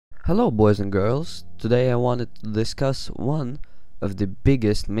Hello boys and girls, today I wanted to discuss one of the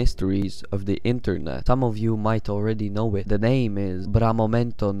biggest mysteries of the internet. Some of you might already know it. The name is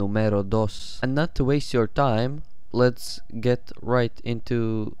momento numero dos. And not to waste your time, let's get right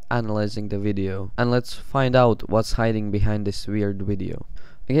into analyzing the video. And let's find out what's hiding behind this weird video.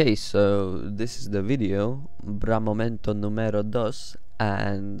 Okay, so this is the video, momento numero dos,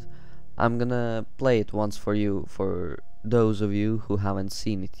 and I'm gonna play it once for you, for those of you who haven't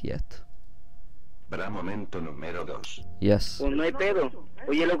seen it yet. Momento número dos. Yes. Pues no hay pedo.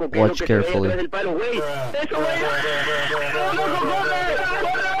 Oye, loco, ¿qué Watch es lo que se ve carefully. atrás del palo, güey? ¡Eso, güey!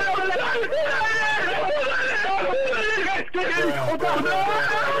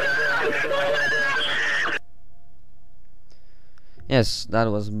 Yes,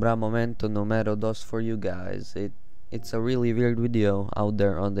 that was momento numero dos for you guys. It's a really weird video out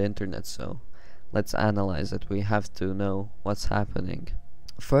there on the internet, so let's analyze it. We have to know what's happening.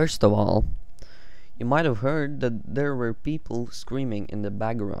 First of all, you might have heard that there were people screaming in the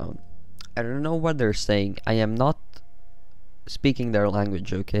background. I don't know what they're saying. I am not speaking their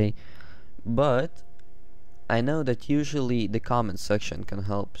language, okay? But I know that usually the comment section can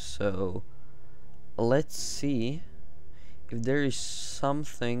help, so let's see if there is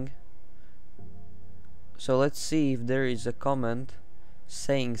something. So let's see if there is a comment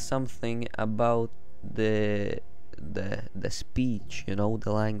saying something about the speech, you know,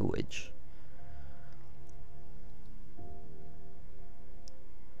 the language.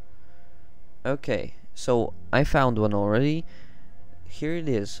 Okay, so I found one already. Here it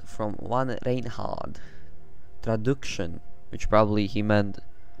is from Juan Reinhard. Traduction, which probably he meant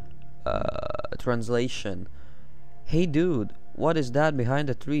translation. Hey dude, what is that behind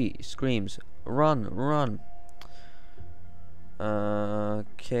the tree? Screams. Run, run.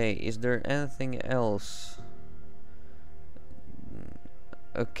 Okay, is there anything else?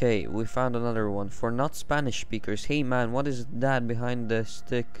 Okay, we found another one. For not Spanish speakers. Hey man, what is that behind the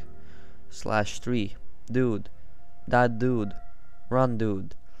stick / tree? Dude. That dude. Run,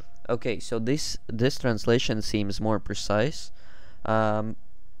 dude. Okay, so this translation seems more precise.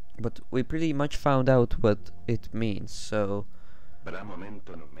 But we pretty much found out what it means, so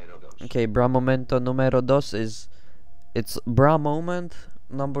Momento número dos. okay, momento numero dos it's moment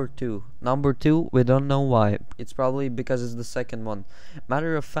number 2. Number 2, we don't know why. It's probably because it's the second one.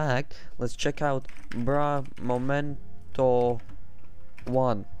 Matter of fact, let's check out momento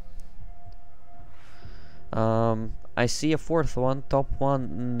 1. I see a fourth one, top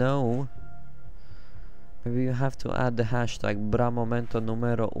one, no. Maybe you have to add the hashtag momento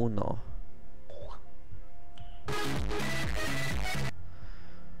numero uno.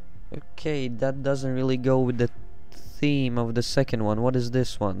 Okay, that doesn't really go with the theme of the second one. What is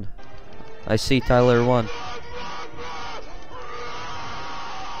this one? I see Tyler 1.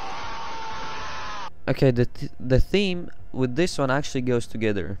 Okay, the theme with this one actually goes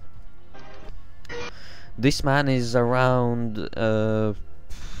together. This man is around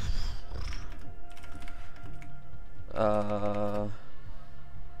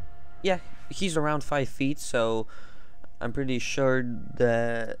yeah, he's around 5 feet, so I'm pretty sure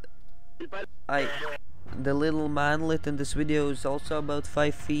that the little manlet in this video is also about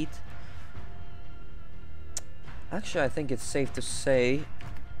 5 feet. Actually, I think it's safe to say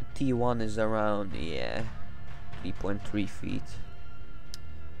T1 is around, yeah, 3.3 feet.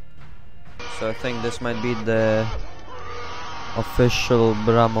 So I think this might be the official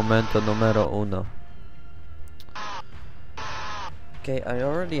momento numero uno. Okay, I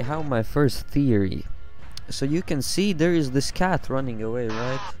already have my first theory. So you can see there is this cat running away,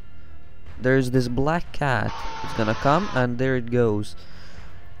 right? There's this black cat. It's gonna come, and there it goes.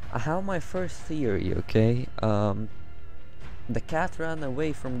 I have my first theory, okay? The cat ran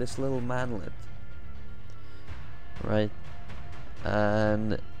away from this little manlet, right?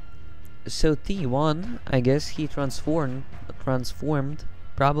 And so T1, I guess he transformed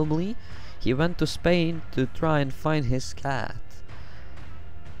probably. He went to Spain to try and find his cat.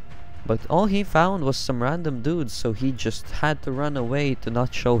 But all he found was some random dudes, so he just had to run away to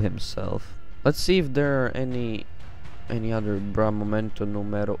not show himself. Let's see if there are any other momento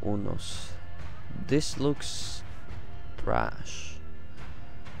numero unos. This looks trash.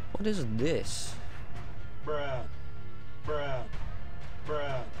 What is this? Bruh. Bruh.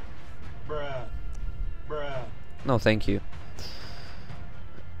 Bruh. Bruh. Bruh. No, thank you.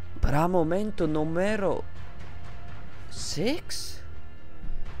 Momento numero 6?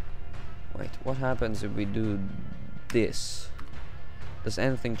 Wait, what happens if we do this? Does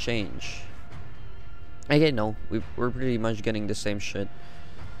anything change? Okay, no, we're pretty much getting the same shit.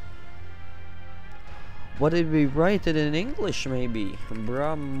 What did we write it in English maybe?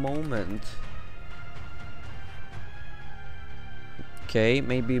 Bruh moment. Okay,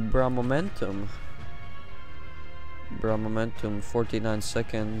 maybe bruh momentum. Bruh momentum, 49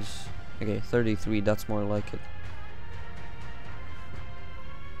 seconds. Okay, 33, that's more like it.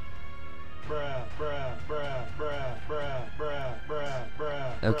 Bruh, bruh, bruh, bruh, bruh, bruh, bruh,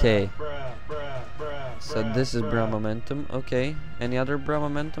 bruh. Okay. Bruh, bruh, bruh, So bruh, this is bruh bruh. momentum. Okay. Any other bruh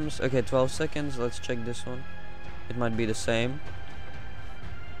momentums? Okay, 12 seconds. Let's check this one. It might be the same.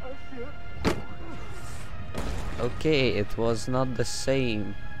 Okay, it was not the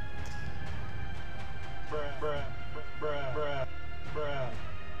same. Bruh, bruh, bruh, bruh,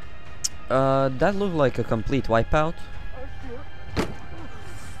 bruh. That looked like a complete wipeout.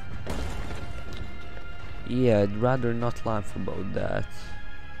 Yeah, I'd rather not laugh about that.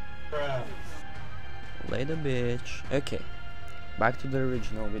 Bruh. Later, bitch. Okay, back to the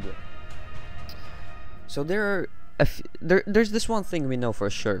original video. So there are there's this one thing we know for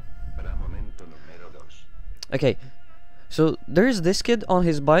sure. Para momento número 2. Okay, so there's this kid on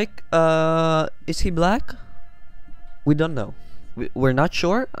his bike. Is he black? We don't know. We're not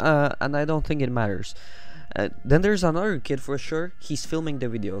sure, and I don't think it matters. Then there's another kid for sure. He's filming the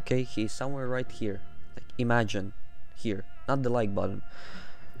video. Okay, he's somewhere right here. Like imagine here, not the like button.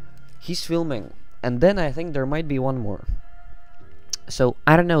 He's filming, and then I think there might be one more. So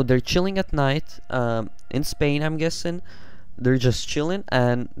I don't know. They're chilling at night. In Spain, I'm guessing. They're just chilling,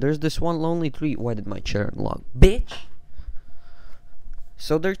 and there's this one lonely tree. Why did my chair unlock, bitch?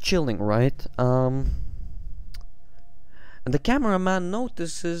 So they're chilling, right? And the cameraman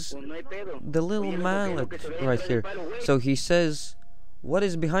notices Pues no hay pedo. the little Oye, loco, mallet que se ve right atrás here. del palo, güey. So he says, "What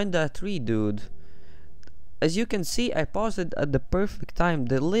is behind that tree, dude?" As you can see, I paused it at the perfect time.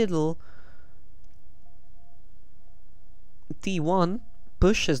 The little T1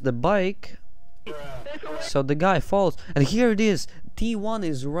 pushes the bike, so the guy falls, and here it is. T1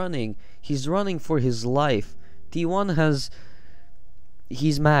 is running. He's running for his life. T1 has...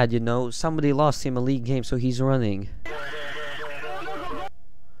 He's mad, you know. Somebody lost him a league game, so he's running.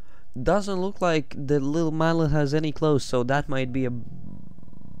 Doesn't look like the little mallet has any clothes, so that might be a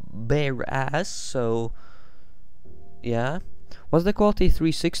bare ass, so... Yeah. What's the quality?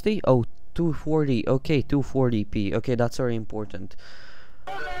 360? Oh, 240. Okay, 240p. Okay, that's very important.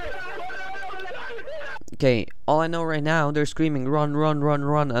 Okay, all I know right now, they're screaming run, run, run,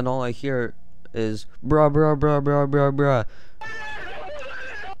 run, and all I hear is bruh, bruh, bruh, bruh, bruh, bruh.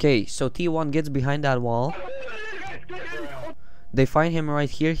 Okay, so T1 gets behind that wall. They find him right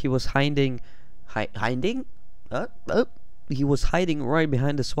here. He was hiding. Hiding? He was hiding right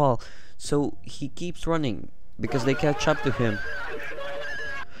behind this wall. So he keeps running because they catch up to him.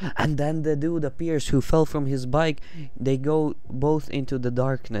 And then the dude appears who fell from his bike. They go both into the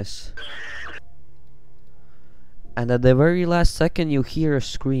darkness. And at the very last second, you hear a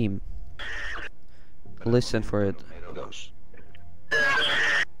scream. Listen for it. Número 2.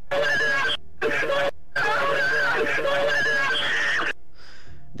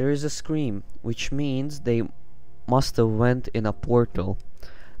 There is a scream, which means they must have went in a portal.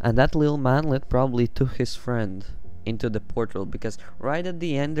 And that little manlet probably took his friend into the portal, because right at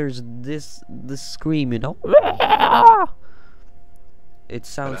the end there's this scream, you know. It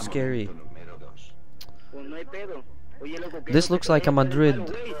sounds Para scary. momento número 2. Pues no hay pedo. Oye, loco, que This no looks se like a ve atrás del palo,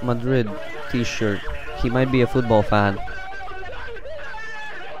 güey. Madrid t-shirt. He might be a football fan.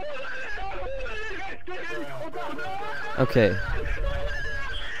 Okay.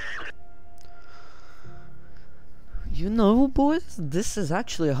 You know, boys, this is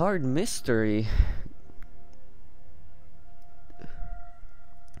actually a hard mystery.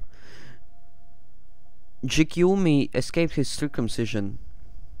 Jikyumi escaped his circumcision.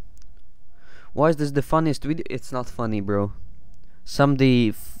 Why is this the funniest video? It's not funny, bro.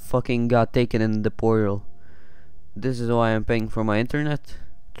 Somebody fucking got taken in the portal. This is why I'm paying for my internet?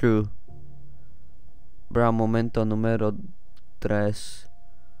 True. Bra, momento número 3.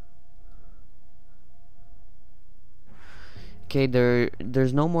 Okay,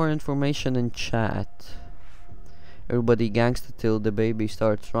 there's no more information in chat. Everybody gangsta till the baby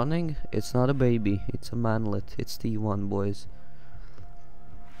starts running. It's not a baby, it's a manlet. It's T1, boys.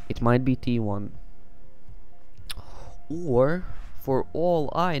 It might be T1. Or, for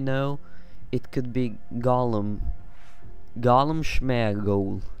all I know, it could be Gollum. Gollum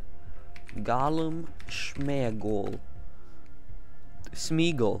Schmeagol. Gollum Schmeagol.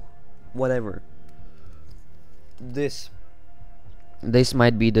 Smeagol. Whatever. This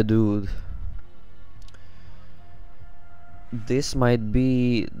might be the dude. This might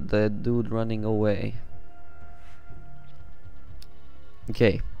be the dude running away.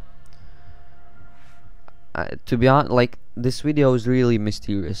 Okay. to be honest, like, this video is really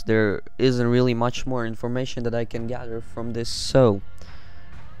mysterious. There isn't really much more information that I can gather from this, so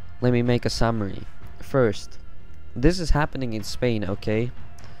let me make a summary. First, this is happening in Spain, okay?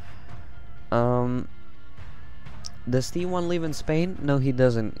 Does T1 live in Spain? No, he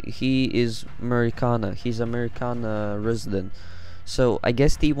doesn't. He is Americana. He's Americana resident. So I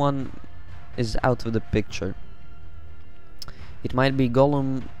guess T1 is out of the picture. It might be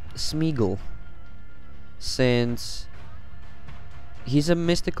Gollum Smeagol, since he's a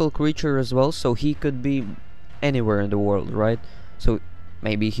mystical creature as well, so he could be anywhere in the world, right? So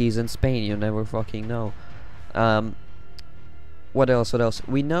maybe he's in Spain, you never fucking know. What else?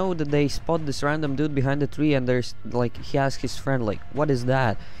 We know that they spot this random dude behind the tree, and there's like, he asks his friend like, what is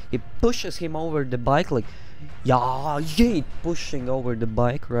that? He pushes him over the bike, like, yeah, pushing over the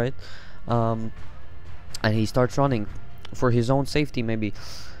bike, right? And he starts running for his own safety, maybe.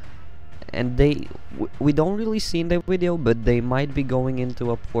 And we don't really see in the video, but they might be going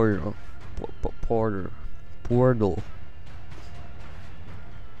into a portal.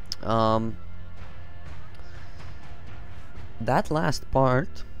 That last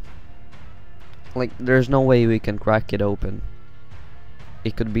part, like, there's no way we can crack it open.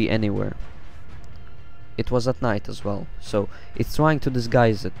 It could be anywhere. It was at night as well, so it's trying to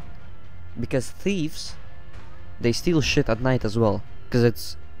disguise it, because thieves, they steal shit at night as well, because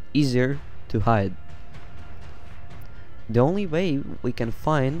it's easier to hide. The only way we can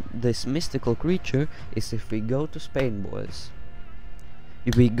find this mystical creature is if we go to Spain, boys.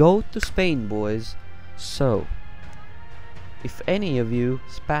 If we go to Spain, boys. So if any of you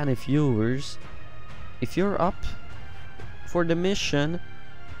Spanish viewers, if you're up for the mission,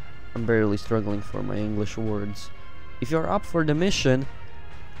 I'm barely struggling for my English words. If you're up for the mission,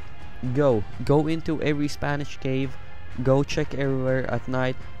 go into every Spanish cave, go check everywhere at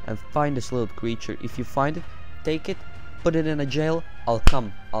night and find this little creature. If you find it, take it, put it in a jail. I'll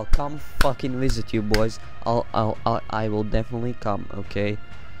come fucking visit you, boys. I will definitely come, okay?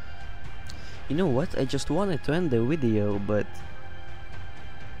 You know what? I just wanted to end the video, but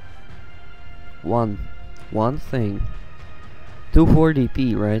one thing.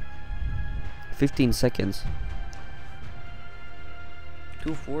 240p, right? 15 seconds.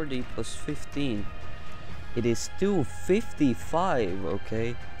 240 plus 15. It is 255,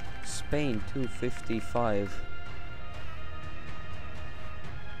 okay? Spain 255.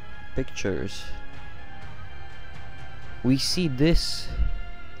 Pictures. We see this,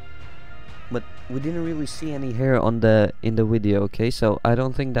 but we didn't really see any hair on in the video, okay? So I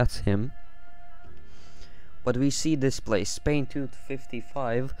don't think that's him. But we see this place, Spain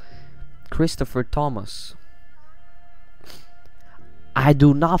 255, Christopher Thomas. I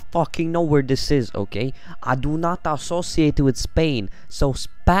do not fucking know where this is, okay? I do not associate with Spain. So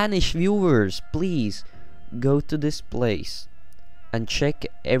Spanish viewers, please go to this place and check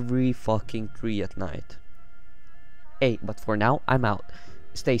every fucking tree at night. Hey, but for now, I'm out.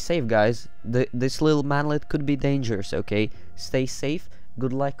 Stay safe, guys. This little manlet could be dangerous, okay? Stay safe.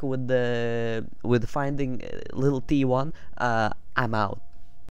 Good luck with finding little T1. I'm out.